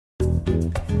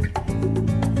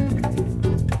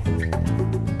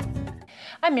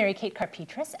I'm Mary Kate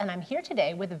Karr-Petras, and I'm here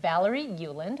today with Valerie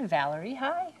Euland. Valerie,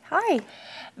 hi. Hi.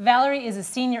 Valerie is a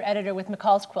senior editor with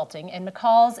McCall's Quilting, and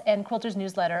McCall's and Quilter's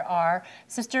Newsletter are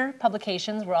sister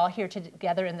publications. We're all here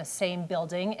together in the same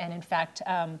building, and in fact,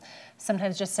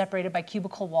 sometimes just separated by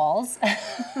cubicle walls,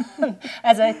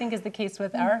 as I think is the case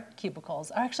with our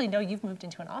cubicles. Actually, no, you've moved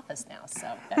into an office now, so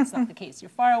that's not the case. You're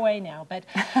far away now, but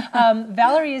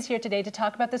Valerie is here today to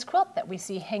talk about this quilt that we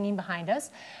see hanging behind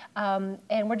us,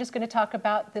 and we're just going to talk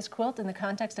about this quilt in the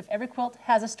context of every quilt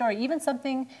has a story, even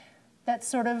something that's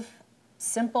sort of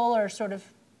simple or sort of,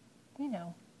 you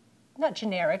know, not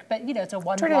generic, but you know, it's a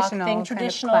one-block thing,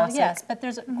 traditional, yes, but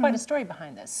there's quite a story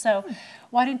behind this. So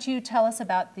why don't you tell us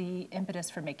about the impetus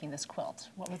for making this quilt?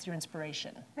 What was your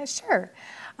inspiration? Sure.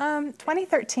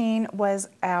 2013 was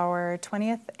our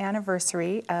 20th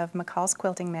anniversary of McCall's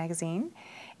Quilting magazine,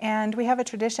 and we have a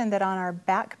tradition that on our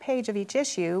back page of each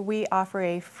issue, we offer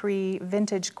a free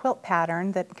vintage quilt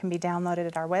pattern that can be downloaded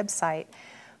at our website.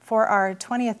 For our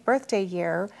 20th birthday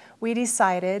year, we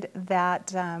decided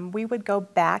that we would go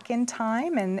back in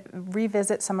time and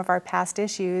revisit some of our past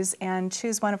issues and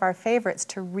choose one of our favorites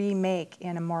to remake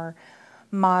in a more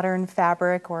modern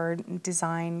fabric or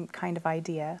design kind of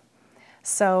idea.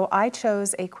 So I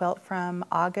chose a quilt from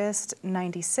August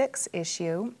 '96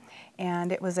 issue,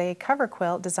 and it was a cover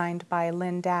quilt designed by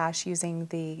Lynn Dash using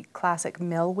the classic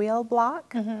mill wheel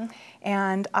block.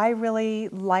 And I really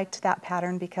liked that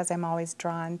pattern because I'm always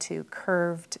drawn to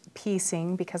curved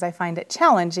piecing because I find it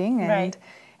challenging,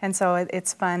 and so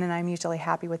it's fun, and I'm usually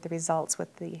happy with the results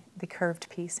with the curved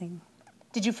piecing.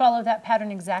 Did you follow that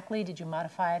pattern exactly? Did you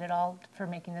modify it at all for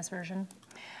making this version?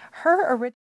 Her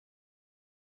original